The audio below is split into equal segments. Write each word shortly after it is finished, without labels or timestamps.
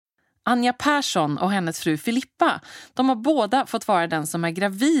Anja Persson och hennes fru Filippa, de har båda fått vara den som är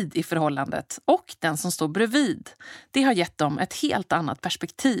gravid i förhållandet och den som står bredvid. Det har gett dem ett helt annat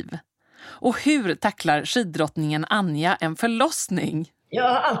perspektiv. Och hur tacklar skiddrottningen Anja en förlossning? Jag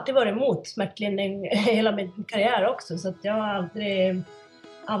har alltid varit emot smärtlindring hela min karriär också, så att jag har aldrig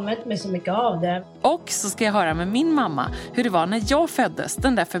använt mig så mycket av det. Och så ska jag höra med min mamma hur det var när jag föddes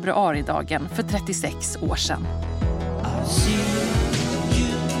den där februaridagen för 36 år sedan.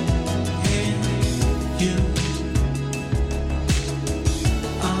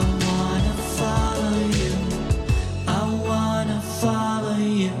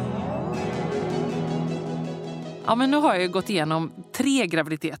 Ja, men nu har jag ju gått igenom 3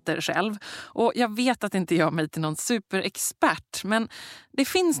 graviditeter själv och jag vet att inte gör mig till någon superexpert, men det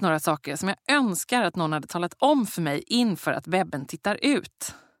finns några saker som jag önskar att någon hade talat om för mig inför att bebben tittar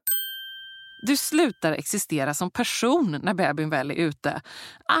ut. Du slutar existera som person när bebben väl är ute.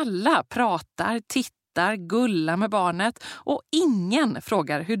 Alla pratar, tittar, gullar med barnet och ingen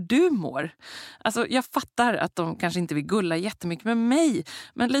frågar hur du mår. Alltså, jag fattar att de kanske inte vill gulla jättemycket med mig,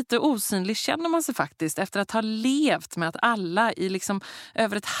 men lite osynlig känner man sig faktiskt efter att ha levt med att alla i liksom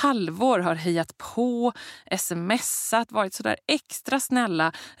över ett halvår har hejat på, smsat, varit sådär extra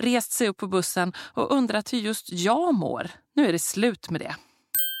snälla, rest sig upp på bussen och undrat hur just jag mår. Nu är det slut med det.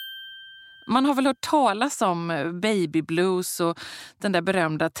 Man har väl hört talas om baby blues och den där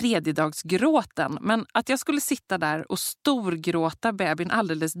berömda tredjedagsgråten. Men att jag skulle sitta där och storgråta bebin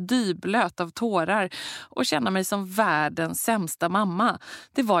alldeles dyblöt av tårar och känna mig som världens sämsta mamma,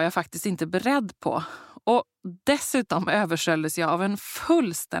 det var jag faktiskt inte beredd på. Och dessutom översköljdes jag av en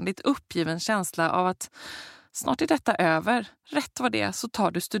fullständigt uppgiven känsla av att snart är detta över. Rätt vad det är så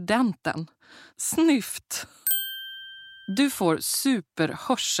tar du studenten. Snyft! Du får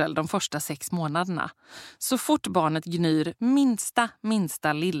superhörsel de första 6 månaderna. Så fort barnet gnyr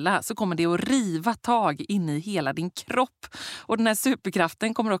minsta lilla så kommer det att riva tag in i hela din kropp. Och den här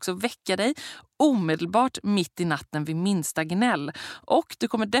superkraften kommer också väcka dig omedelbart mitt i natten vid minsta gnäll. Och du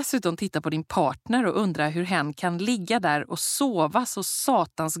kommer dessutom titta på din partner och undra hur hen kan ligga där och sova så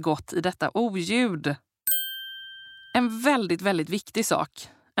satans gott i detta oljud. En väldigt, väldigt viktig sak.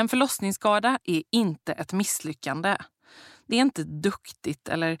 En förlossningsskada är inte ett misslyckande. Det är inte duktigt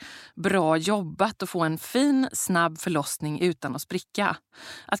eller bra jobbat att få en fin, snabb förlossning utan att spricka.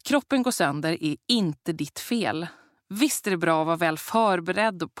 Att kroppen går sönder är inte ditt fel. Visst är det bra att vara väl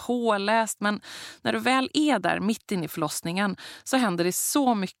förberedd och påläst, men när du väl är där mitt inne i förlossningen så händer det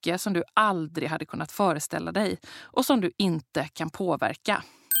så mycket som du aldrig hade kunnat föreställa dig och som du inte kan påverka.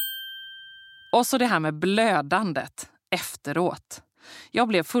 Och så det här med blödandet efteråt. Jag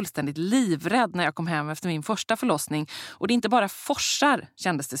blev fullständigt livrädd när jag kom hem efter min första förlossning och det inte bara forsar,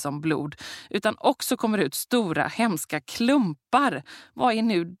 kändes det som, blod, utan också kommer ut stora hemska klumpar. Vad är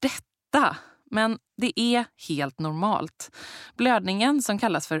nu detta? Men det är helt normalt. Blödningen, som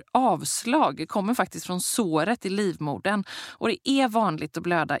kallas för avslag, kommer faktiskt från såret i livmodern och det är vanligt att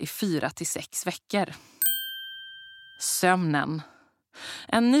blöda i 4 till 6 veckor. Sömnen.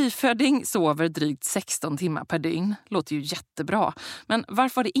 En nyfödding sover drygt 16 timmar per dygn. Låter ju jättebra. Men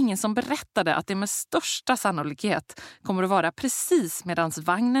varför var det ingen som berättade att det med största sannolikhet kommer att vara precis medans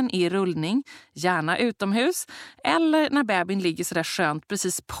vagnen är i rullning, gärna utomhus, eller när bebin ligger så där skönt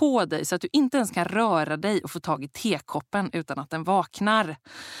precis på dig så att du inte ens kan röra dig och få tag i tekoppen utan att den vaknar.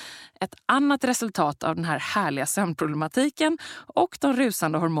 Ett annat resultat av den här härliga sömnproblematiken och de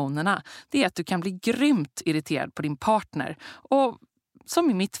rusande hormonerna, det är att du kan bli grymt irriterad på din partner och,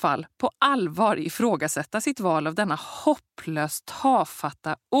 som i mitt fall, på allvar ifrågasätta sitt val av denna hopplöst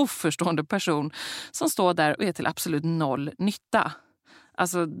tafatta, oförstående person som står där och är till absolut noll nytta.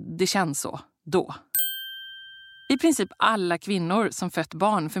 Alltså, det känns så då. I princip alla kvinnor som fött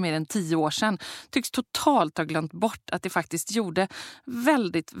barn för mer än 10 år sedan tycks totalt ha glömt bort att det faktiskt gjorde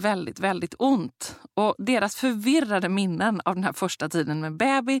väldigt, väldigt, väldigt ont. Och deras förvirrade minnen av den här första tiden med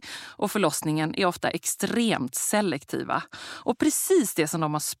baby och förlossningen är ofta extremt selektiva. Och precis det som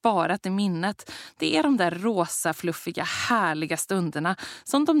de har sparat i minnet, det är de där rosa, fluffiga, härliga stunderna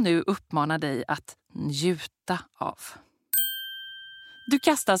som de nu uppmanar dig att njuta av. Du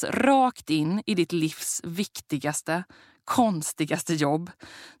kastas rakt in i ditt livs viktigaste, konstigaste jobb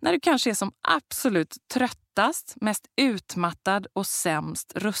när du kanske är som absolut tröttast, mest utmattad och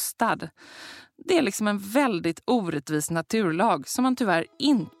sämst rustad. Det är liksom en väldigt orättvis naturlag som man tyvärr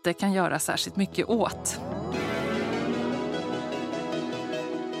inte kan göra särskilt mycket åt.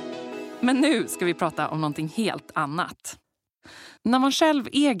 Men nu ska vi prata om någonting helt annat. När man själv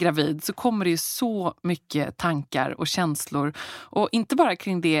är gravid så kommer det ju så mycket tankar och känslor. Och inte bara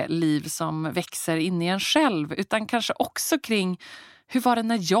kring det liv som växer in i en själv, utan kanske också kring Hur var det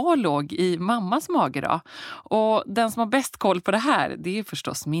när jag låg i mammas mage då? Och den som har bäst koll på det här, det är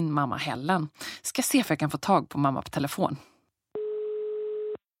förstås min mamma Helen. Ska se om jag kan få tag på mamma på telefon.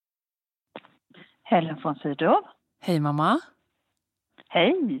 Helen von Sydow. Hej mamma.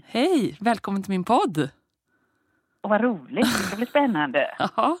 Hej. Hej, välkommen till min podd. Och vad roligt, det ska bli spännande.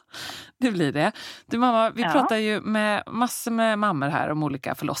 Ja, det blir det. Du mamma, vi pratar ju med massor med mammor här om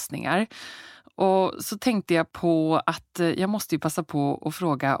olika förlossningar. Och så tänkte jag på att jag måste ju passa på att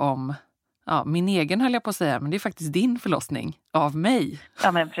fråga om min egen, höll jag på att säga, men det är faktiskt din förlossning av mig.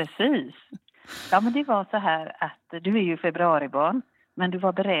 Ja men precis. Ja men det var så här att du är ju februaribarn, men du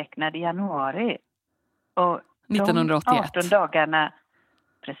var beräknad i januari. Och 1981. 18 dagarna,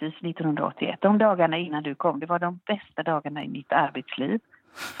 precis 1981, de dagarna innan du kom, det var de bästa dagarna i mitt arbetsliv.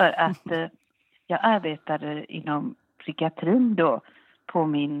 För att jag arbetade inom psykiatrin då på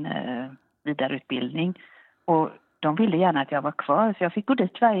min vidareutbildning. Och de ville gärna att jag var kvar, så jag fick gå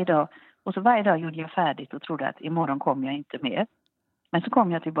dit varje dag. Och så varje dag gjorde jag färdigt och trodde att imorgon kommer jag inte mer. Men så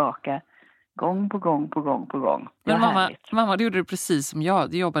kom jag tillbaka gång på gång på gång på gång. Men mamma, du gjorde det precis som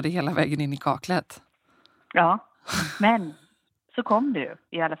jag. Du jobbade hela vägen in i kaklet. Ja, men så kom du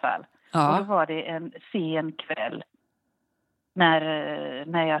i alla fall. Ja. Och då var det en sen kväll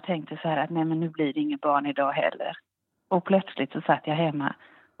när jag tänkte så här att nej men nu blir det ingen barn idag heller. Och plötsligt så satt jag hemma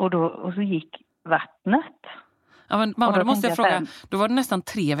och så gick vattnet. Ja men mamma, då måste jag fråga, sen, då var det nästan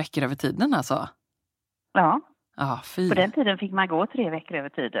 3 veckor över tiden alltså? Ja. Ja, fy. På den tiden fick man gå 3 veckor över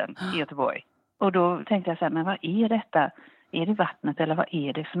tiden i Göteborg. Och då tänkte jag så här, men vad är detta? Är det vattnet eller vad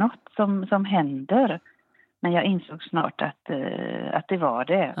är det för något som händer? Men jag insåg snart att det var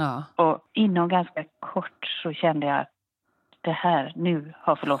det. Ja. Och inom ganska kort så kände jag att det här, nu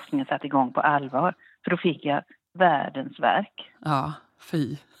har förlossningen satt igång på allvar. För då fick jag världens verk. Ja,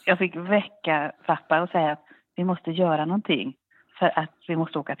 fy. Jag fick väcka pappa och säga att vi måste göra någonting. För att vi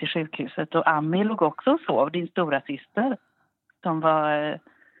måste åka till sjukhuset. Och Ami låg också och sov, din stora syster. De var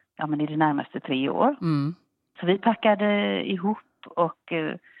i det närmaste 3 år. Mm. Så vi packade ihop och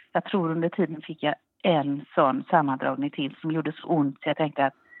jag tror under tiden fick jag en sån sammandragning till som gjorde så ont. Så jag tänkte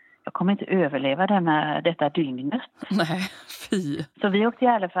att jag kommer inte överleva detta dygnet. Nej, fy. Så vi åkte i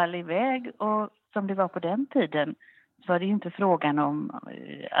alla fall iväg och som det var på den tiden så var det ju inte frågan om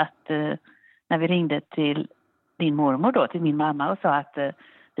att när vi ringde till din mormor då, till min mamma och sa att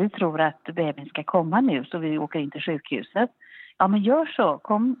vi tror att bebisen ska komma nu så vi åker in till sjukhuset. Ja men gör så,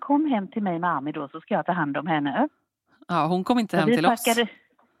 kom hem till mig med Ami då så ska jag ta hand om henne. Ja, hon kom inte hem till oss.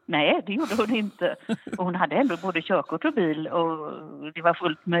 Nej, det gjorde hon inte. Och hon hade ändå både körkort och bil och det var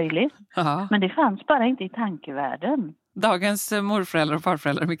fullt möjligt. Aha. Men det fanns bara inte i tankevärlden. Dagens morföräldrar och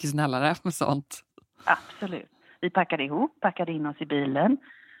farföräldrar är mycket snällare med sånt. Absolut. Vi packade in oss i bilen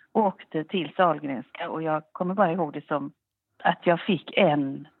och åkte till Sahlgrenska. Och jag kommer bara ihåg det som att jag fick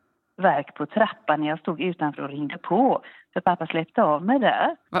en verk på trappan när jag stod utanför och ringde på. För pappa släppte av mig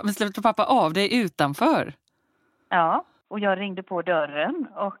där. Va? Men släppte pappa av dig utanför? Ja. Och jag ringde på dörren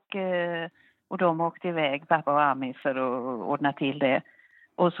och de åkte iväg, pappa och Ami, för att ordna till det.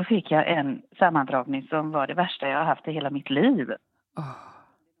 Och så fick jag en sammandragning som var det värsta jag har haft i hela mitt liv. Oh.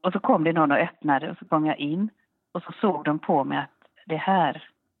 Och så kom det någon och öppnade och så kom jag in. Och så såg de på mig att det här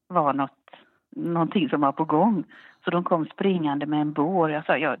var någonting som var på gång. Så de kom springande med en bår. Jag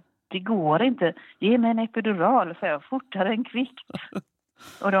sa, det går inte. Ge mig en epidural, för jag fortare än kvickt.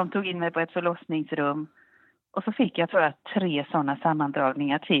 Och de tog in mig på ett förlossningsrum. Och så fick jag, tror jag, 3 sådana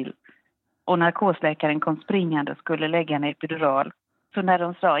sammandragningar till. Och narkosläkaren kom springande och skulle lägga en epidural. Så när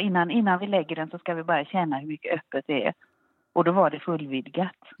de sa, innan vi lägger den så ska vi bara känna hur mycket öppet det är. Och då var det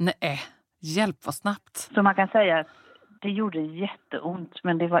fullvidgat. Nej, hjälp vad snabbt. Så man kan säga att det gjorde jätteont,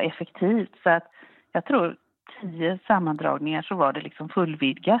 men det var effektivt. Så att jag tror 10 sammandragningar så var det liksom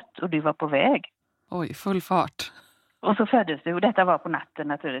fullvidgat och du var på väg. Oj, full fart. Och så föddes du, och detta var på natten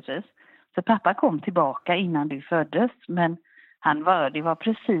naturligtvis. Så pappa kom tillbaka innan du föddes, men det var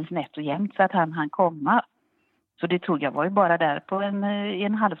precis nätt och jämnt så att han komma. Så det tog jag var ju bara där på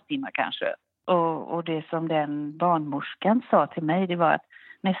en halvtimme kanske. Och det som den barnmorskan sa till mig, det var att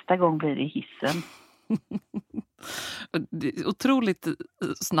nästa gång blir det hissen. Det är otroligt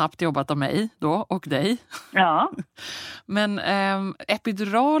snabbt jobbat av mig då och dig. Ja. Men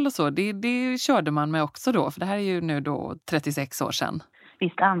epidural och så, det körde man med också då, för det här är ju nu då 36 år sedan.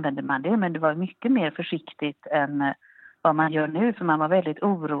 Visst använde man det, men det var mycket mer försiktigt än vad man gör nu. För man var väldigt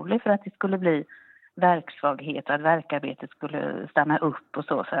orolig för att det skulle bli verksvaghet och att verkarbetet skulle stanna upp och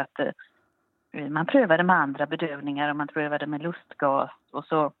så. Så att man prövade med andra bedövningar och man prövade med lustgas och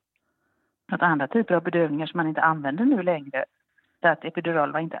så något andra typer av bedövningar som man inte använder nu längre. Så att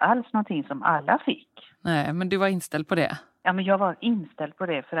epidural var inte alls någonting som alla fick. Nej, men du var inställd på det? Ja, men jag var inställd på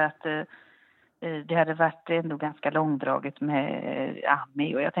det för att det hade varit ändå ganska långdraget med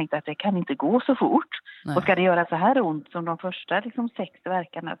Ami. Och jag tänkte att det kan inte gå så fort. Nej. Och ska det göra så här ont som de första liksom 6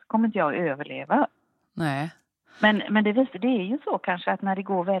 verkarna så kommer inte jag att överleva. Nej. Men det är ju så kanske att när det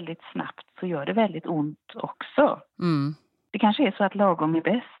går väldigt snabbt så gör det väldigt ont också. Mm. Det kanske är så att lagom är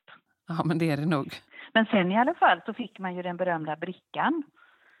bäst. Ja, men det är det nog. Men sen i alla fall så fick man ju den berömda brickan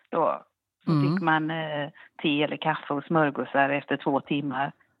då. Så fick man te eller kaffe och smörgåsar efter 2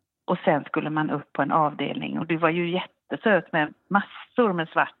 timmar. Och sen skulle man upp på en avdelning. Och du var ju jättesöt med massor med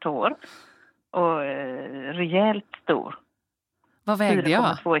svart hår. Och rejält stor. Vad vägde jag?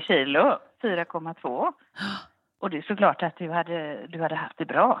 4,2 kilo. 4,2. Och det är såklart att du hade haft det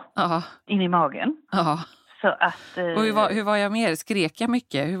bra. Ja. In i magen. Ja. Så att, och hur var jag mer? Skrek jag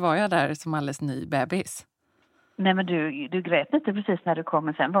mycket? Hur var jag där som alldeles ny bebis? Nej, men du grät inte precis när du kom.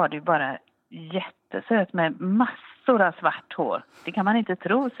 Men sen var du bara jättesöt med massor av svart hår. Det kan man inte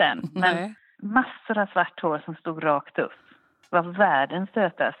tro sen. Men Nej. massor av svart hår som stod rakt upp. Det var världens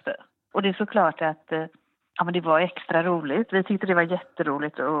sötaste. Och det är såklart att ja, men det var extra roligt. Vi tyckte det var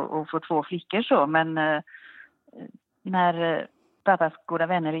jätteroligt att få 2 flickor så. Men när pappas goda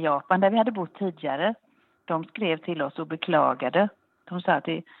vänner i Japan, där vi hade bott tidigare, de skrev till oss och beklagade. De sa att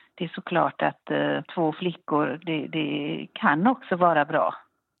det är såklart att 2 flickor, det kan också vara bra.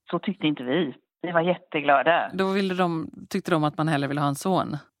 Så tyckte inte vi. Vi var jätteglada. Då tyckte de att man hellre ville ha en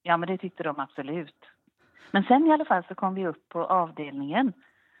son? Ja, men det tyckte de absolut. Men sen i alla fall så kom vi upp på avdelningen.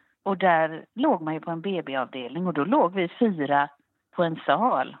 Och där låg man ju på en BB-avdelning. Och då låg vi 4 på en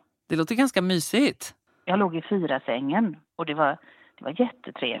sal. Det låter ganska mysigt. Jag låg i 4-sängen. Och det var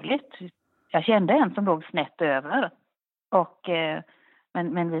jättetrevligt. Jag kände en som låg snett över. Och,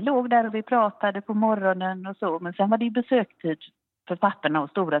 men vi låg där och vi pratade på morgonen och så. Men sen var det ju besöktid för papporna och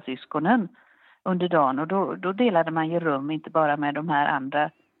stora syskonen under dagen. Och då delade man ju rum, inte bara med de här andra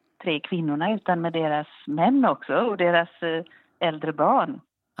 3 kvinnorna utan med deras män också och deras äldre barn.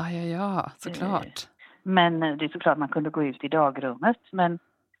 Ja, såklart. Men det är såklart man kunde gå ut i dagrummet. Men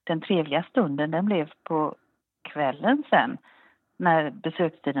den trevliga stunden den blev på kvällen sen. När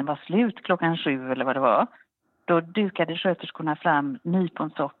besökstiden var slut 7:00 eller vad det var. Då dukade sköterskorna fram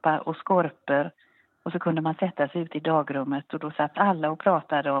nyponsoppa och skorpor. Och så kunde man sätta sig ut i dagrummet och då satt alla och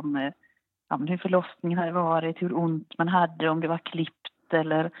pratade om hur förlossningen hade varit, hur ont man hade, om det var klippt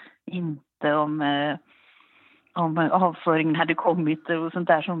eller inte, om avföringen hade kommit och sånt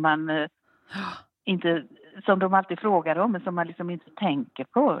där som man inte, som de alltid frågar om men som man liksom inte tänker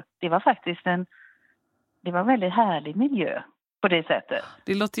på. Det var faktiskt en väldigt härlig miljö på det sättet.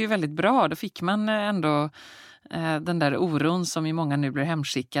 Det låter ju väldigt bra. Då fick man ändå den där oron som ju många nu blir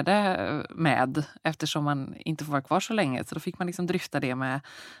hemskickade med eftersom man inte får vara kvar så länge. Så då fick man liksom dryfta det med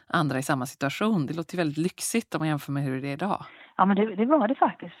andra i samma situation. Det låter ju väldigt lyxigt om man jämför med hur det är idag. Ja, men det var det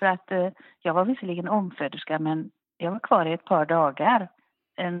faktiskt för att jag var visserligen omföderska men jag var kvar i ett par dagar.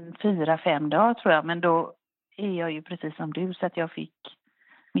 4-5 dagar tror jag. Men då är jag ju precis som du så att jag fick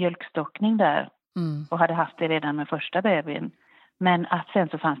mjölkstockning där. Och hade haft det redan med första bebisen. Men att sen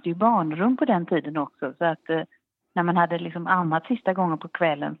så fanns det ju barnrum på den tiden också. Så att när man hade liksom ammat sista gången på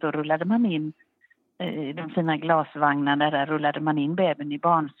kvällen så rullade man in i de fina glasvagnarna. Där rullade man in bebisen i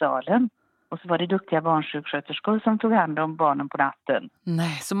barnsalen. Och så var det duktiga barnsjuksköterskor som tog hand om barnen på natten.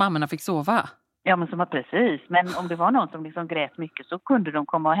 Nej, så mammorna fick sova? Ja, men som var precis. Men om det var någon som liksom grät mycket så kunde de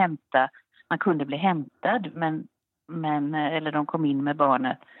komma och hämta. Man kunde bli hämtad eller de kom in med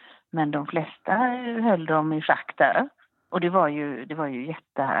barnet. Men de flesta höll dem i schack där. Och det var ju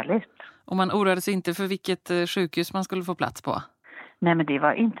jättehärligt. Och man oroade sig inte för vilket sjukhus man skulle få plats på? Nej, men det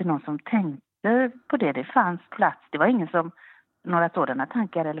var inte någon som tänkte på det. Det fanns plats. Det var ingen som... Några sådana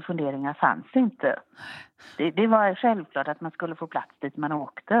tankar eller funderingar fanns inte. Det var självklart att man skulle få plats dit man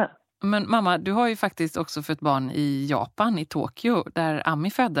åkte. Men mamma, du har ju faktiskt också fött barn i Japan, i Tokyo, där Ami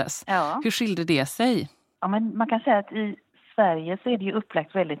föddes. Ja. Hur skilde det sig? Ja, men man kan säga att i Sverige så är det ju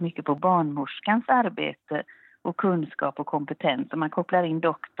upplagt väldigt mycket på barnmorskans arbete och kunskap och kompetens. Och man kopplar in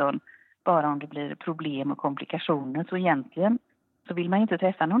doktorn bara om det blir problem och komplikationer. Så egentligen så vill man inte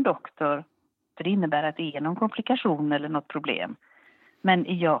träffa någon doktor för det innebär att det är någon komplikation eller något problem. Men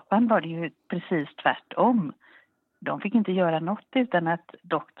i Japan var det ju precis tvärtom. De fick inte göra något utan att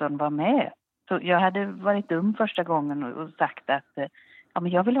doktorn var med. Så jag hade varit dum första gången och sagt att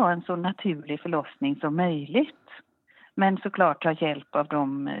men jag vill ha en så naturlig förlossning som möjligt. Men såklart ta hjälp av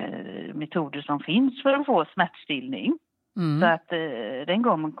de metoder som finns för att få smärtstillning. Så att den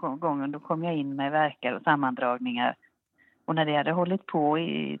gången då kom jag in med värkar och sammandragningar. Och när det hade hållit på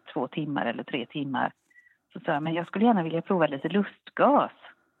i 2 timmar eller 3 timmar Så sa jag, men jag skulle gärna vilja prova lite lustgas.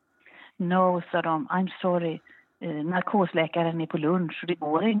 No, sa de, I'm sorry. Narkosläkaren är på lunch och det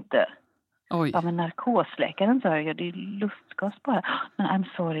går inte. Oj. Ja, men narkosläkaren, sa jag, det är lustgas bara. Men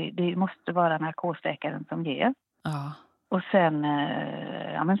I'm sorry, det måste vara narkosläkaren som ger. Ja. Och sen,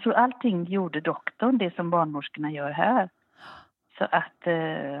 ja men så allting gjorde doktorn, det som barnmorskorna gör här. Så att,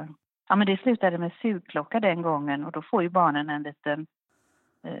 ja men det slutade med sugklocka den gången och då får ju barnen en liten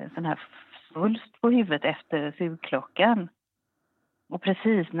sån här svulst på huvudet efter sugklockan. Och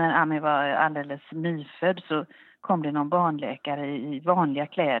precis när Ami var alldeles nyfödd så kom det någon barnläkare i vanliga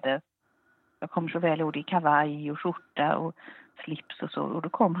kläder. Jag kommer så väl ihåg, i kavaj och skjorta och slips och så. Och då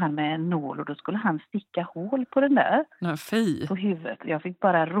kom han med en nål och då skulle han sticka hål på den där. Nej, fy. På huvudet. Jag fick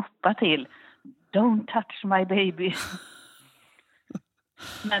bara ropa till, don't touch my baby.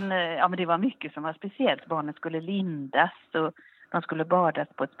 Men, ja, men det var mycket som var speciellt. Barnen skulle lindas och de skulle badas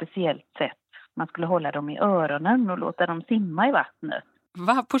på ett speciellt sätt. Man skulle hålla dem i öronen och låta dem simma i vattnet.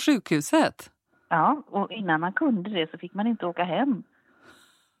 Va? På sjukhuset? Ja, och innan man kunde det så fick man inte åka hem.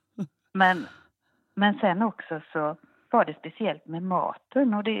 Men sen också så var det speciellt med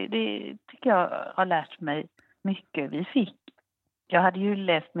maten och det tycker jag har lärt mig mycket. Jag hade ju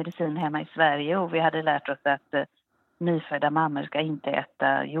läst medicin hemma i Sverige och vi hade lärt oss att nyfödda mammor ska inte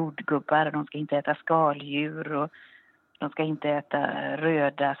äta jordgubbar, de ska inte äta skaldjur och de ska inte äta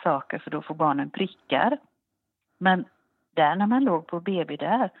röda saker för då får barnen prickar. Men där när man låg på BB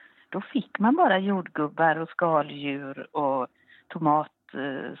där, då fick man bara jordgubbar och skaldjur och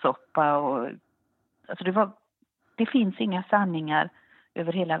tomatsoppa och alltså det finns inga sanningar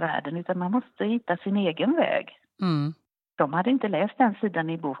över hela världen utan man måste hitta sin egen väg. Mm. De hade inte läst den sidan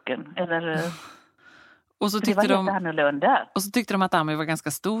i boken eller och så det tyckte var helt annorlunda. Och så tyckte de att Ami var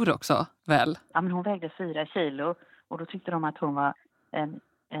ganska stor också, väl? Ja, men hon vägde 4 kilo och då tyckte de att hon var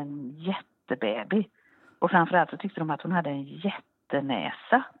en jättebaby. Och framförallt så tyckte de att hon hade en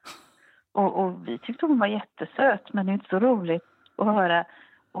jättenäsa. Och vi tyckte hon var jättesöt, men det är inte så roligt att höra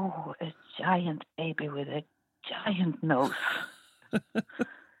a giant baby with a giant nose.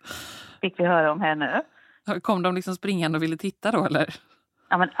 Fick vi höra om henne. Kom de liksom springande och ville titta då, eller?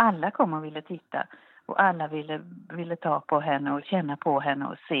 Ja, men alla kom och ville titta. Och alla ville ta på henne och känna på henne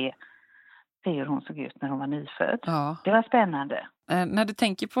och se hur hon såg ut när hon var nyfödd. Ja. Det var spännande. När du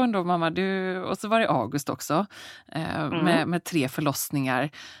tänker på ändå, mamma, och så var det August också, med 3 förlossningar.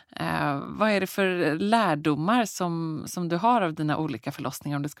 Vad är det för lärdomar som du har av dina olika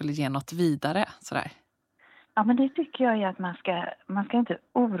förlossningar om du skulle ge något vidare? Sådär? Ja, men det tycker jag är att man ska inte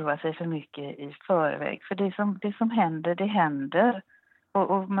oroa sig för mycket i förväg. För det som händer, det händer.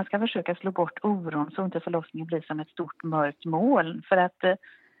 Och man ska försöka slå bort oron så inte förlossningen blir som ett stort mörkt moln. För att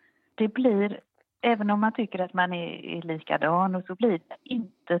det blir, även om man tycker att man är likadan, och så blir det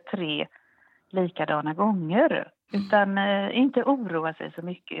inte 3 likadana gånger. Utan inte oroa sig så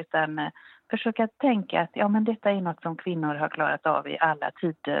mycket utan försöka tänka att ja, men detta är något som kvinnor har klarat av i alla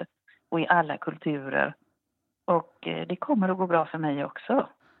tider och i alla kulturer. Och det kommer att gå bra för mig också.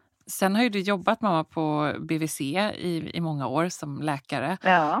 Sen har ju du jobbat, mamma, på BVC i många år som läkare.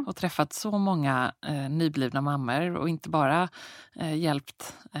 Ja. Och träffat så många nyblivna mammor och inte bara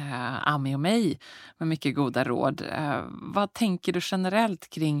hjälpt Ami och mig med mycket goda råd. Vad tänker du generellt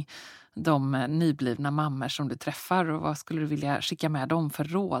kring de nyblivna mammor som du träffar och vad skulle du vilja skicka med dem för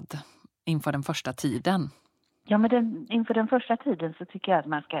råd inför den första tiden? Ja, men inför den första tiden så tycker jag att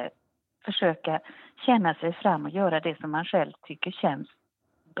man ska försöka känna sig fram och göra det som man själv tycker känns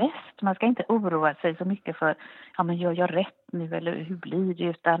bäst. Man ska inte oroa sig så mycket för ja, men gör jag rätt nu eller hur blir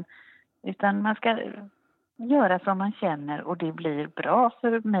det, utan man ska göra som man känner och det blir bra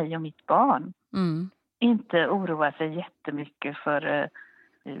för mig och mitt barn. Mm. Inte oroa sig jättemycket för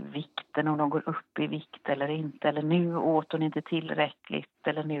vikten, om de går upp i vikt eller inte, eller nu åt hon inte tillräckligt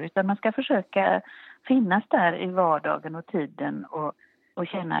eller nu, utan man ska försöka finnas där i vardagen och tiden och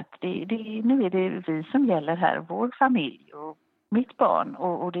känna att nu är det vi som gäller här, vår familj och mitt barn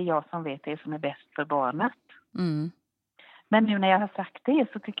och det är jag som vet det som är bäst för barnet. Mm. Men nu när jag har sagt det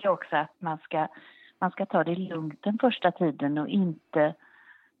så tycker jag också att man ska ta det lugnt den första tiden och inte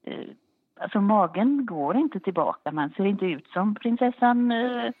alltså magen går inte tillbaka. Man ser inte ut som prinsessan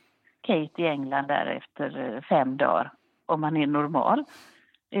Kate i England där efter 5 dagar om man är normal.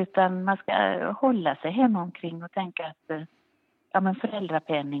 Utan man ska hålla sig hemma omkring och tänka att ja, men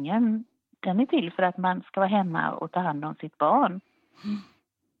föräldrapenningen, den är till för att man ska vara hemma och ta hand om sitt barn. Mm.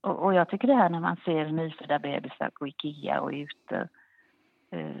 Och jag tycker det här när man ser nyfödda bebisar på Ikea och ute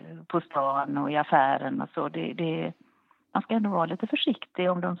på stan och i affären och så. Man ska ändå vara lite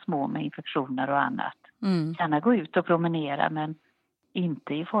försiktig om de små med infektioner och annat. Mm. Gärna gå ut och promenera men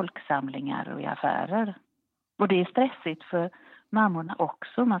inte i folksamlingar och i affärer. Och det är stressigt för mammorna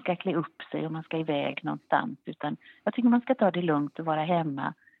också. Man ska klä upp sig och man ska iväg någonstans. Utan jag tycker man ska ta det lugnt och vara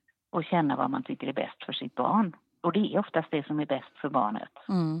hemma och känna vad man tycker är bäst för sitt barn. Och det är oftast det som är bäst för barnet.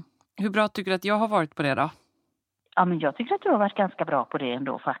 Mm. Hur bra tycker du att jag har varit på det då? Ja, men jag tycker att du har varit ganska bra på det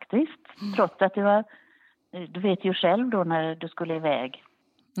ändå faktiskt. Trots att du vet ju själv då när du skulle iväg.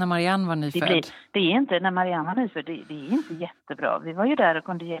 När Marianne var nyfödd. Det är inte, när Marianne var nyfödd, det är inte jättebra. Vi var ju där och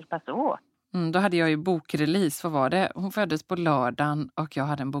kunde hjälpas åt. Då hade jag ju bokrelease, vad var det? Hon föddes på lördagen och jag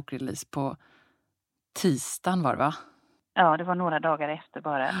hade en bokrelease på tisdagen var det va? Ja, det var några dagar efter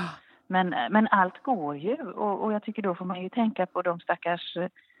bara. Men allt går ju och jag tycker då får man ju tänka på de stackars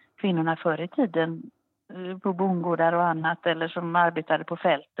kvinnorna förr i tiden på bondgårdar och annat eller som arbetade på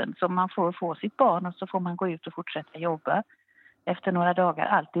fälten. Så man får få sitt barn och så får man gå ut och fortsätta jobba efter några dagar.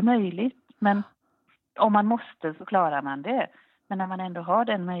 Allt är möjligt, men om man måste så klarar man det. Men när man ändå har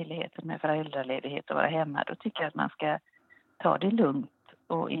den möjligheten med föräldraledighet och vara hemma, då tycker jag att man ska ta det lugnt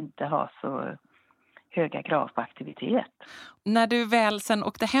och inte ha så höga krav på aktivitet. När du väl sen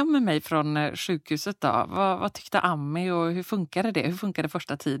åkte hem med mig från sjukhuset då, vad tyckte Ami och hur funkade det? Hur funkade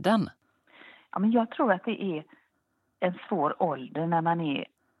första tiden? Ja, men jag tror att det är en svår ålder när man är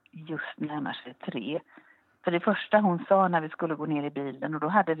just närmare sig 3. För det första hon sa när vi skulle gå ner i bilen, och då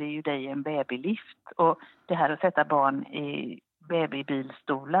hade vi ju dig i en babylift. Och det här att sätta barn i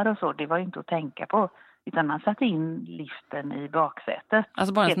babybilstolar och så, det var ju inte att tänka på. Utan man satte in liften i baksätet.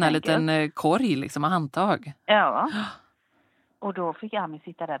 Alltså bara en sån här liten korg liksom, handtag. Ja. Och då fick Ami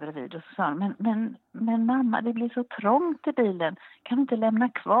sitta där bredvid och så sa hon, men mamma, det blir så trångt i bilen. Kan du inte lämna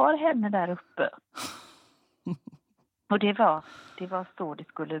kvar henne där uppe? Och det var så det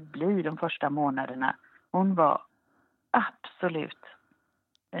skulle bli de första månaderna. Hon var absolut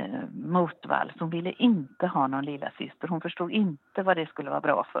motvalls. Hon ville inte ha någon lilla syster. Hon förstod inte vad det skulle vara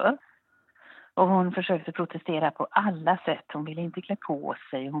bra för. Och hon försökte protestera på alla sätt. Hon ville inte klä på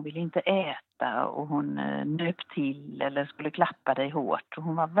sig, hon ville inte äta och hon nöp till eller skulle klappa dig hårt. Och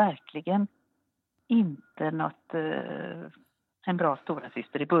hon var verkligen inte en bra stora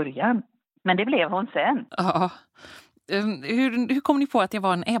syster i början. Men det blev hon sen. Ja. Hur kom ni på att jag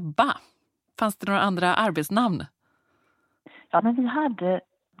var en Ebba? Fanns det några andra arbetsnamn? Ja, men vi hade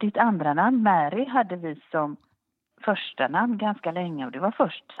ditt andra namn, Mary, hade vi som första namn ganska länge. Och det var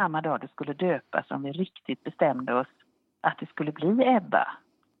först samma dag du skulle döpas som vi riktigt bestämde oss att det skulle bli Ebba.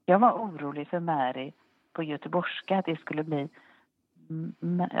 Jag var orolig för Mary på göteborgska att det skulle bli,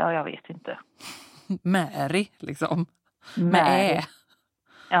 ja jag vet inte. Mary liksom. Mary.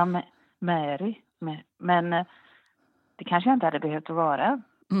 Ja, Mary. Men det kanske jag inte hade behövt att vara.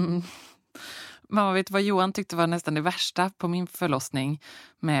 Mm. Mamma, vet vad Johan tyckte var nästan det värsta på min förlossning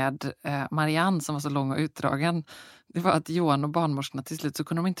med Marianne som var så lång och utdragen. Det var att Johan och barnmorskorna till slut så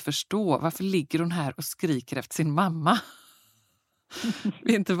kunde de inte förstå varför ligger hon här och skriker efter sin mamma.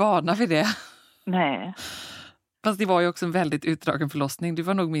 Vi är inte vana vid det. Nej. Fast det var ju också en väldigt utdragen förlossning. Det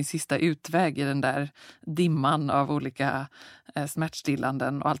var nog min sista utväg i den där dimman av olika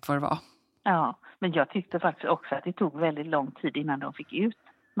smärtstillanden och allt vad det var. Ja, men jag tyckte faktiskt också att det tog väldigt lång tid innan de fick ut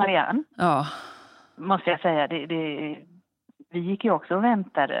Marianne. Ja. Måste jag säga. Vi gick ju också och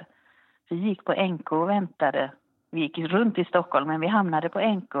väntade. Vi gick på NK och väntade. Vi gick runt i Stockholm men vi hamnade på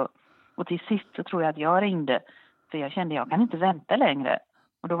NK. Och till sist så tror jag att jag ringde. För jag kände jag kan inte vänta längre.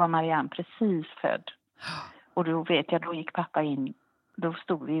 Och då var Marianne precis född. Och då vet jag, då gick pappa in. Då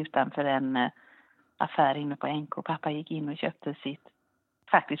stod vi utanför en affär inne på NK. Pappa gick in och köpte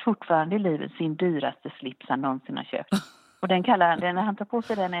faktiskt fortfarande i livet sin dyraste slips han någonsin har köpt. Och den kallar han, när han tar på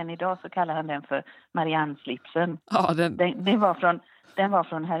sig den än idag så kallar han den för Marianne-slipsen. Ja, den var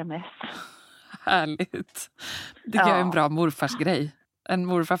från Hermes. Härligt. Det är en bra morfars grej. En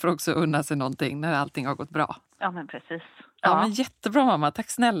morfar får också unna sig någonting när allting har gått bra. Ja, men precis. Ja, men jättebra mamma. Tack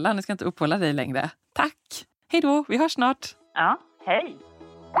snälla. Nu ska jag inte uppehålla dig längre. Tack. Hej då. Vi hörs snart. Ja, hej.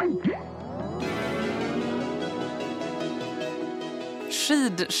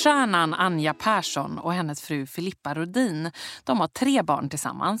 Skidstjärnan Anja Persson och hennes fru Filippa Rodin, de har 3 barn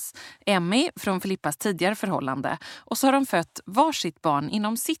tillsammans. Emmy från Filippas tidigare förhållande och så har de fött varsitt barn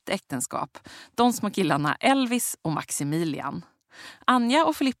inom sitt äktenskap. De små killarna Elvis och Maximilian. Anja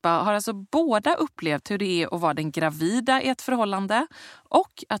och Filippa har alltså båda upplevt hur det är att vara den gravida i ett förhållande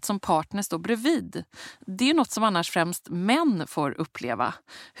och att som partner stå bredvid. Det är ju något som annars främst män får uppleva.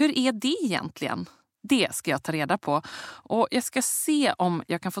 Hur är det egentligen? Det ska jag ta reda på. Och jag ska se om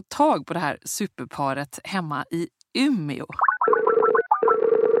jag kan få tag på det här superparet hemma i Umeå.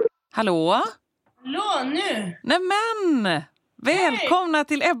 Hallå? Hallå, nu! Nämen! Välkomna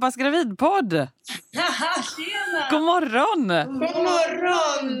till Ebbas gravidpodd! Haha, tjena! God morgon! God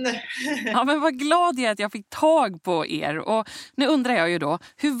morgon! Ja, men vad glad jag är att jag fick tag på er. Och nu undrar jag ju då,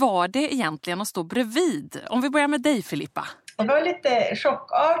 hur var det egentligen att stå bredvid? Om vi börjar med dig, Filippa. Det var lite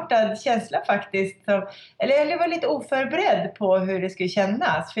chockartad känsla faktiskt. Eller jag var lite oförberedd på hur det skulle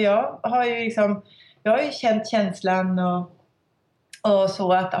kännas. För jag har ju känt känslan och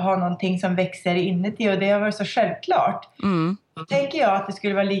så att ha någonting som växer inuti. Och det har varit så självklart. Då tänker jag att det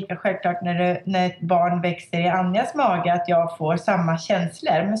skulle vara lika självklart när ett barn växer i Anjas mage att jag får samma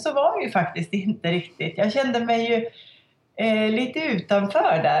känslor. Men så var det ju faktiskt inte riktigt. Jag kände mig ju lite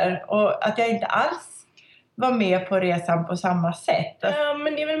utanför där. Och att jag inte alls var med på resan på samma sätt. Ja,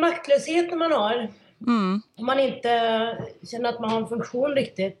 men det är väl maktlöshet när man har. Om man inte känner att man har en funktion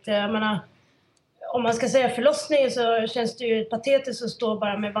riktigt. Jag menar, om man ska säga förlossning så känns det ju patetiskt att stå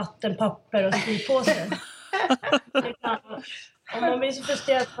bara med vatten, papper och skrivpåse. Om man blir så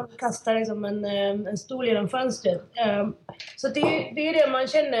frustrerad att man kastar liksom en stol genom fönstret. Så det är det man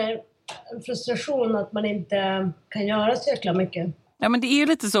känner, en frustration att man inte kan göra så jäkla mycket. Ja, men det är ju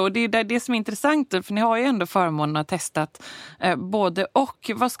lite så. Det är det som är intressant, för ni har ju ändå förmånen att ha testat både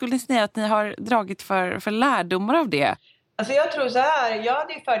och. Vad skulle ni säga att ni har dragit för lärdomar av det? Alltså jag tror så här, jag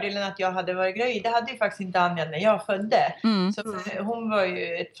hade ju fördelen att jag hade varit gravid. Det hade ju faktiskt inte Anja när jag födde. Så hon var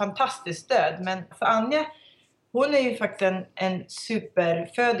ju ett fantastiskt stöd. Men för Anja, hon är ju faktiskt en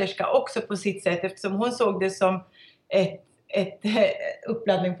superföderska också på sitt sätt. Eftersom hon såg det som ett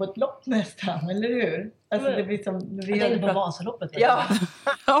uppladdning på ett lopp nästan, eller hur? Alltså det blir som... Jag tänkte på Vasaloppet. Ja.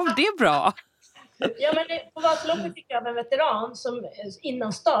 Ja, det är bra. Ja, men på Vasaloppet fick jag av en veteran som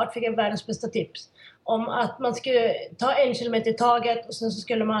innan start fick jag världens bästa tips. Om att man skulle ta 1 kilometer i taget och sen så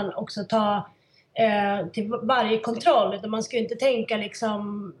skulle man också ta till varje kontroll. Utan man skulle inte tänka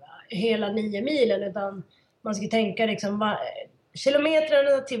liksom hela 9 milen utan man skulle tänka liksom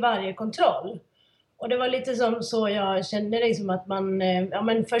kilometrarna till varje kontroll. Och det var lite som så jag kände liksom att man,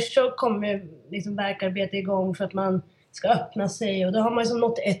 men först så kommer liksom verkarbete igång för att man ska öppna sig. Och då har man liksom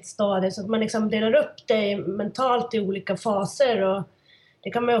nått ett stadie så att man liksom delar upp det mentalt i olika faser. Och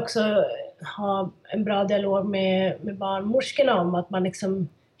det kan man också ha en bra dialog med barnmorskorna om. Att man liksom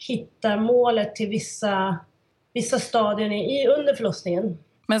hittar målet till vissa stadier under förlossningen.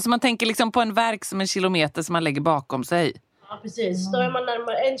 Men så man tänker liksom på en verk som 1 kilometer som man lägger bakom sig? Ja, precis. Då är man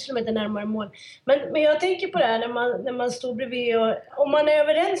närmare, 1 kilometer närmare mål. Men jag tänker på det här när man står bredvid och om man är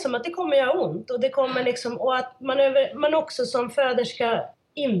överens om att det kommer göra ont. Och det kommer liksom, och att man också som föderska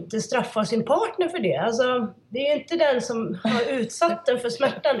inte straffar sin partner för det. Alltså, det är ju inte den som har utsatt den för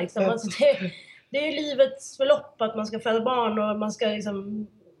smärtan. Liksom. Alltså, det är ju livets förlopp att man ska föda barn och man ska liksom,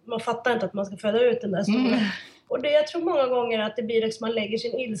 man fattar inte att man ska föda ut den där stora. Och jag tror många gånger att det blir liksom man lägger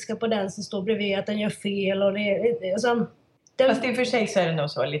sin ilska på den som står bredvid, att den gör fel. Och Fast i och för sig så är det nog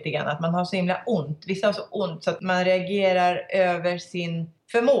så lite grann att man har så himla ont. Vissa har så ont så att man reagerar över sin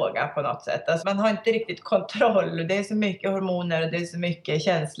förmåga på något sätt. Alltså man har inte riktigt kontroll. Det är så mycket hormoner och det är så mycket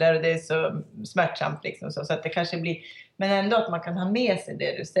känslor och det är så smärtsamt liksom så att det kanske blir... Men ändå att man kan ha med sig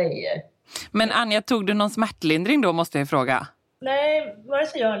det du säger. Men Anja, tog du någon smärtlindring då, måste jag fråga? Nej, vare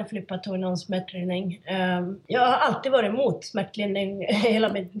sig jag eller Filippa tog någon smärtlindring. Jag har alltid varit emot smärtlindring hela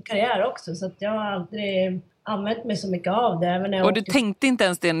min karriär också. Så att jag har aldrig använt mig så mycket av det. Och du tänkte inte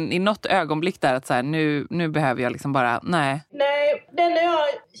ens det i något ögonblick där att så här, nu behöver jag liksom bara, nej. Nej, det enda jag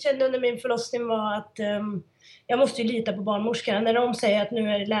kände under min förlossning var att jag måste ju lita på barnmorskorna. När de säger att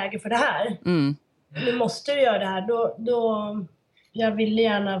nu är det läge för det här. Nu måste du göra det här. Då jag ville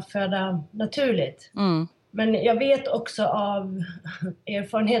gärna föda naturligt. Men jag vet också av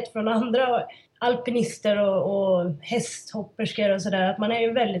erfarenhet från andra alpinister och hästhopperskor och sådär att man är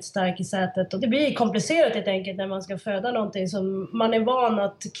ju väldigt stark i sätet. Och det blir komplicerat helt enkelt när man ska föda någonting som man är van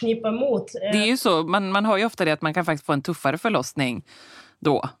att knipa emot. Det är ju så, man har ju ofta det att man kan faktiskt få en tuffare förlossning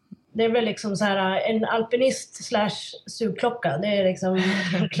då. Det är väl liksom så här en alpinist / sugklocka. Det är liksom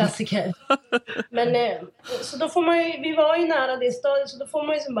en klassiker. Men så då får man ju, vi var ju nära det stadiet så då får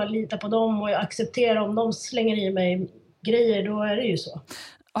man ju bara lita på dem och acceptera om de slänger i mig grejer, då är det ju så.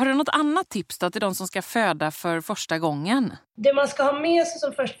 Har du något annat tips då till de som ska föda för första gången? Det man ska ha med sig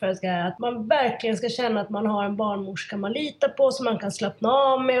som förstföderska är att man verkligen ska känna att man har en barnmorska man litar på som man kan slappna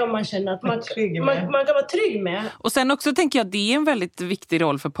av med och man känner att man kan vara trygg med. Och sen också tänker jag att det är en väldigt viktig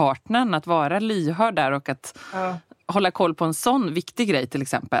roll för partnern att vara lyhörd där och att hålla koll på en sån viktig grej till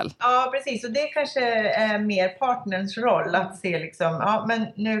exempel. Ja, precis. Och det kanske är mer partnerns roll att se liksom, ja men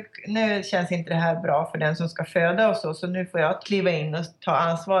nu känns inte det här bra för den som ska föda och så nu får jag kliva in och ta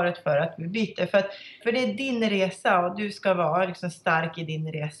ansvaret för att vi byter. För det är din resa och du ska vara liksom stark i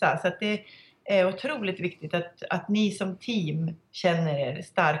din resa. Så att det är otroligt viktigt att ni som team känner er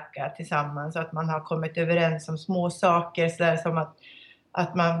starka tillsammans. Och att man har kommit överens om små saker. Så där, som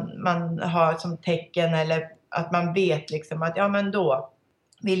att man har som tecken. Eller att man vet liksom att ja men då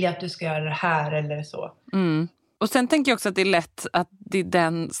vill jag att du ska göra det här eller så. Mm. Och sen tänker jag också att det är lätt att det är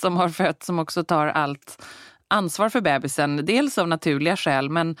den som har fött som också tar allt ansvar för bebisen. Dels av naturliga skäl,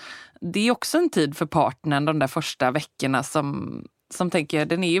 men det är också en tid för partnern de där första veckorna som tänker,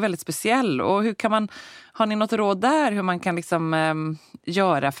 den är ju väldigt speciell. Och hur kan man, har ni något råd där hur man kan liksom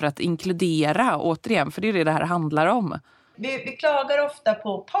göra för att inkludera återigen? För det är det här handlar om. Vi klagar ofta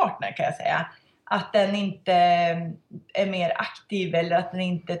på partner kan jag säga. Att den inte är mer aktiv eller att den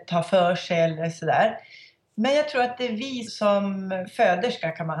inte tar för sig eller sådär. Men jag tror att det är vi som föderska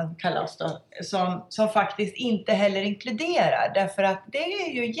kan man kalla oss då, som faktiskt inte heller inkluderar. Därför att det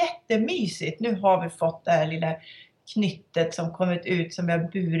är ju jättemysigt. Nu har vi fått det här lilla knyttet som kommit ut som vi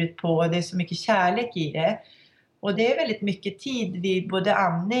har burit på. Det är så mycket kärlek i det. Och det är väldigt mycket tid vid både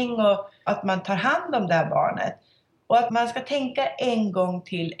amning och att man tar hand om det här barnet. Och att man ska tänka en gång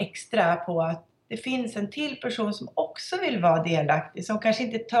till extra på att det finns en till person som också vill vara delaktig. Som kanske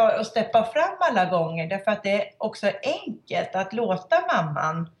inte tar och steppar fram alla gånger. Därför att det är också enkelt att låta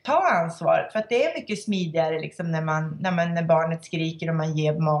mamman ta ansvar. För att det är mycket smidigare liksom när barnet skriker och man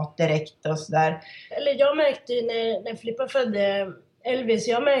ger mat direkt och sådär. Eller jag märkte ju när Filippa födde Elvis.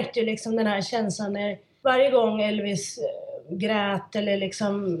 Jag märkte ju liksom den här känslan när varje gång Elvis grät. Eller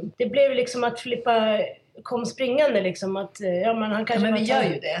liksom, det blev liksom att Filippa kom springande liksom att ja, men han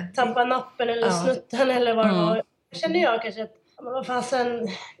kanske tappade nappen eller snutten eller vad det var. Kände jag kanske att men vad fasen,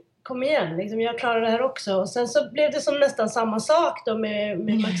 kom igen liksom, jag klarar det här också. Och sen så blev det som nästan samma sak då med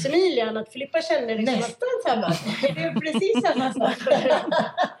Maximilian, att Filippa kände liksom nästan samma. Det är precis samma sak.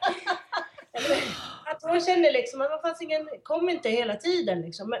 Att hon kände liksom att vad fasen, kom inte hela tiden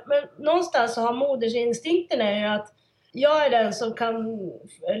liksom. Men någonstans så har modersinstinkten är ju att jag är den som kan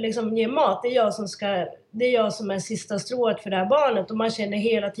liksom ge mat. Det är jag som är sista strået för det här barnet. Och man känner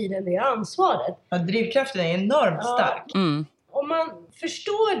hela tiden det ansvaret. Ja, drivkraften är enormt stark. Mm. Om man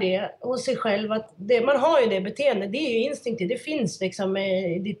förstår det hos sig själv. Att man har ju det beteendet. Det är ju instinktivt. Det finns liksom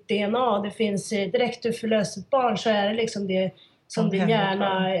i ditt DNA. Det finns direkt du förlöser ett barn. Så är det liksom det som din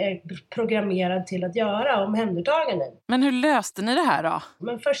hjärna är programmerad till att göra. Omhändertagande. Men hur löste ni det här då?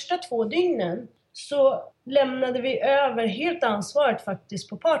 Men första 2 dygnen så lämnade vi över helt ansvaret faktiskt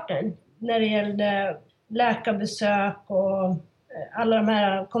på partnern. När det gällde läkarbesök och alla de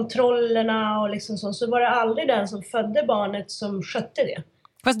här kontrollerna och liksom så var det aldrig den som födde barnet som skötte det.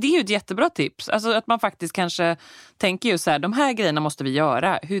 Fast det är ju ett jättebra tips. Alltså att man faktiskt kanske tänker ju så här, de här grejerna måste vi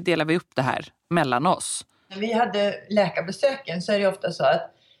göra. Hur delar vi upp det här mellan oss? När vi hade läkarbesöken så är det ofta så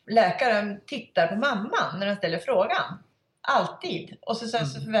att läkaren tittar på mamman när den ställer frågan. Alltid. Och så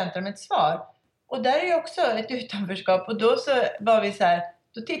förväntar de ett svar. Och där är ju också ett utanförskap. Och då så var vi så här,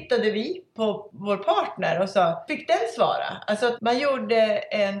 då tittade vi på vår partner och sa, fick den svara? Alltså att man gjorde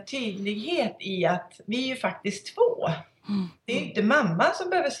en tydlighet i att vi är ju faktiskt 2. Det är ju inte mamman som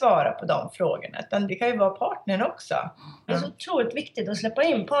behöver svara på de frågorna, utan det kan ju vara partnern också. Det är så otroligt viktigt att släppa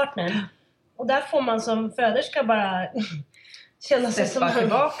in partnern. Och där får man som föderska bara känna sig som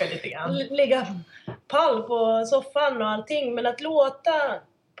tillbaka lite grann. Ligga pall på soffan och allting. Men att låta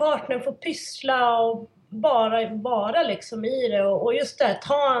partnern få pyssla och bara liksom i det. Och just det,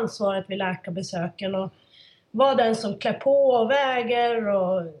 ta ansvaret vid läkarbesöken. Och vara den som klär på och väger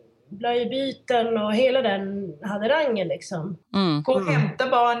och blöjbyten och hela den haderangen liksom. Gå och hämta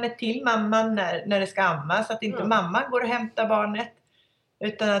barnet till mamman när det ska ammas. Så att inte mamman går och hämtar barnet.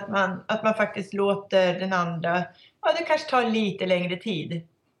 Utan att man faktiskt låter den andra, ja det kanske tar lite längre tid.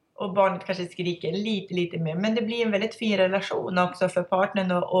 Och barnet kanske skriker lite mer. Men det blir en väldigt fin relation också för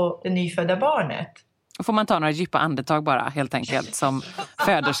partnern och det nyfödda barnet. Får man ta några djupa andetag bara helt enkelt som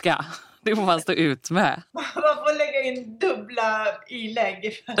föderska. Det får man stå ut med. Man får lägga in dubbla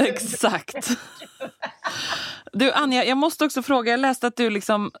ilägg. Exakt. Du Anja, jag måste också fråga. Jag läste att du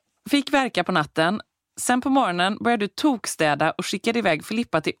liksom fick verka på natten. Sen på morgonen började du tokstäda och skickade iväg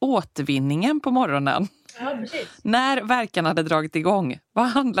Filippa till återvinningen på morgonen. Ja, precis. När verkan hade dragit igång, vad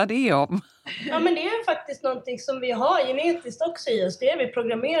handlar det om? Ja, men det är faktiskt någonting som vi har genetiskt också i oss. Det är vi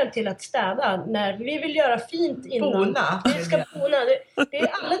programmerade till att städa. När vi vill göra fint innan. Bona. Vi ska bona. Det är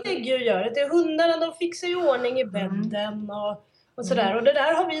alla däggdjur gör. Det är hundarna, de fixar i ordning i bädden och sådär. Och det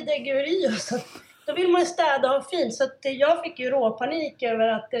där har vi däggdjur i oss. Då vill man städa och ha fint. Så att jag fick ju råpanik över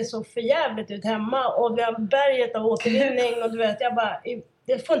att det såg för jävligt ut hemma. Och vi har berget av återvinning. Och du vet, jag bara,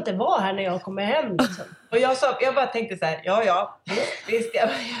 det får inte vara här när jag kommer hem. Liksom. Och jag bara tänkte så här, ja, visst, jag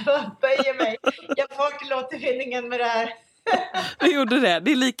bara böjer mig. Jag får till återvinningen med det här. Du gjorde det.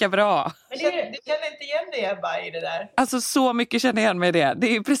 Det är lika bra. Du känner inte igen dig, Ebba, i det där? Alltså så mycket känner jag igen mig i det.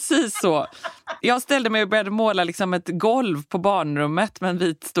 Det är precis så. Jag ställde mig och började måla liksom ett golv på barnrummet med en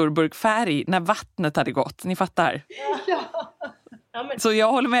vit stor burk färg när vattnet hade gått. Ni fattar? Ja, men... Så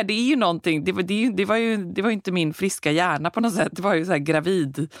jag håller med. Det är ju någonting. Det var ju inte min friska hjärna på något sätt. Det var ju så här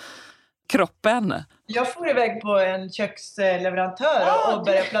gravidkroppen. Jag får iväg på en köksleverantör och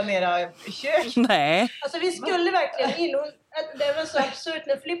började planera kök. Nej. Alltså vi skulle verkligen in. Det var så absurt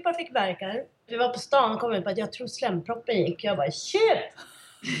när Filippa fick verkar. Vi var på stan och kom ut på att jag tror slemproppen gick. Jag bara shit.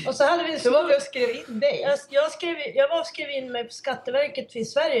 Och så hade vi så var vi och skrev in dig. Jag var och skrev in mig på Skatteverket i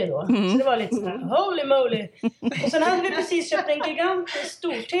Sverige då. Så det var lite sådär, holy moly. Och sen hade vi precis köpt en gigantisk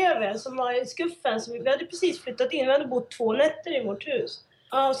stor-tv som var i skuffen. Så vi hade precis flyttat in. Vi hade bott 2 nätter i vårt hus.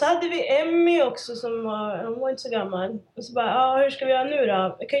 Ja, och så hade vi Emmy också hon var inte så gammal. Och så bara, hur ska vi göra nu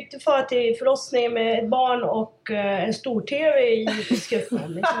då? Jag kan ju inte fara till förlossningen med ett barn och en stor-tv i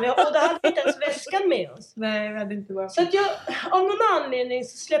skuffen. Liksom. Och då hade vi inte ens väskan med oss. Nej, vi hade inte varit. Så att av någon anledning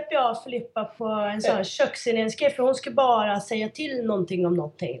så släppte jag av Filippa på en sån här köksinredskap. För hon skulle bara säga till någonting om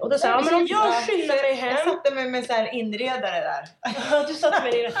någonting. Och då sa jag, men om jag skyndar mig hem. Jag satte mig med så här inredare där. Ja, du satte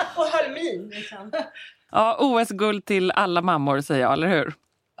mig där och höll min liksom. Ja, OS-guld till alla mammor säger jag, eller hur?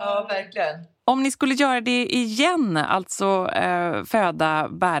 Ja, verkligen. Om ni skulle göra det igen, alltså föda,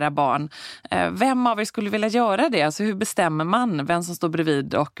 bära barn, vem av er skulle vilja göra det? Alltså hur bestämmer man vem som står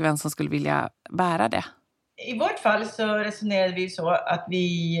bredvid och vem som skulle vilja bära det? I vårt fall så resonerade vi så att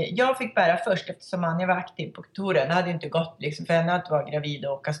jag fick bära först eftersom Anja var aktiv på touren. Det hade inte gått liksom, för henne att vara gravid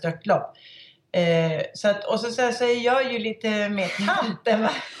och åka störtlopp. Så är jag ju lite mer tant än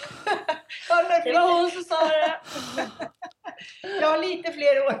det var hon som sa det. Jag har lite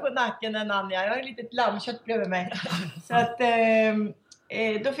fler år på nacken än Anja. Jag har ett litet lammkött bredvid mig. Så att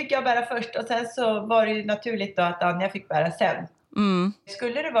då fick jag bära först. Och sen så var det ju naturligt då att Anja fick bära sen. Mm.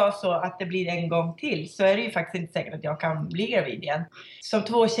 Skulle det vara så att det blir en gång till så är det ju faktiskt inte säkert att jag kan bli gravid igen. Som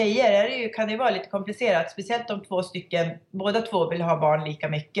 2 tjejer kan det vara lite komplicerat. Speciellt om 2 stycken, båda 2 vill ha barn lika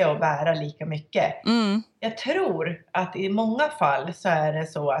mycket och bära lika mycket. Mm. Jag tror att i många fall så är det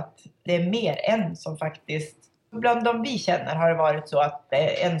så att det är mer än som faktiskt, bland de vi känner har det varit så att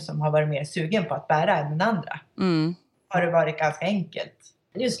det är en som har varit mer sugen på att bära än den andra. Mm. Har det varit ganska enkelt.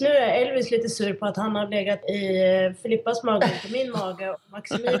 Just nu är Elvis lite sur på att han har legat i Filippas mage och på min mage. Och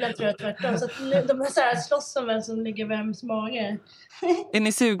Maximilian tror jag tvärtom. Så att de är så här slåss om vem som ligger vems mage. Är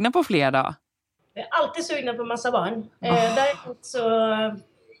ni sugna på fler då? Vi är alltid sugna på massa barn. Däremot så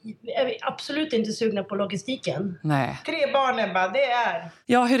är vi absolut inte sugna på logistiken. Nej. 3 barn bara, det är...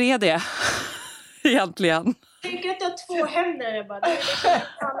 Ja, hur är det egentligen? Tänker att jag har 2 händer bara. Det är liksom...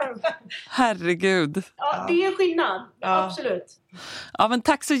 Herregud. Ja, det är skillnad. Ja. Absolut. Ja, men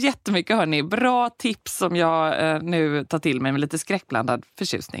tack så jättemycket hörni. Bra tips som jag nu tar till mig med lite skräckblandad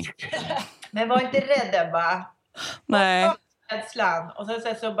förtjusning. Men var inte rädd Ebba. Nej. Och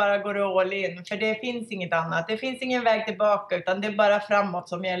sen så bara går du all in. För det finns inget annat. Det finns ingen väg tillbaka utan det är bara framåt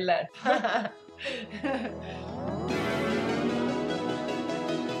som gäller.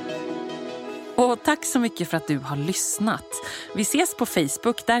 Och tack så mycket för att du har lyssnat. Vi ses på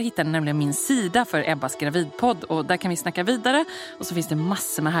Facebook, där hittar ni nämligen min sida för Ebbas gravidpodd. Och där kan vi snacka vidare. Och så finns det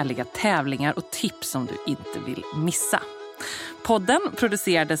massor med härliga tävlingar och tips som du inte vill missa. Podden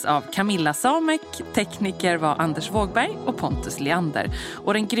producerades av Camilla Samek, tekniker var Anders Wågberg och Pontus Leander.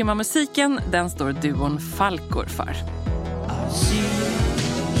 Och den grymma musiken, den står duon Falkor för. I see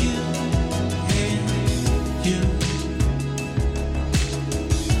you, hey, you.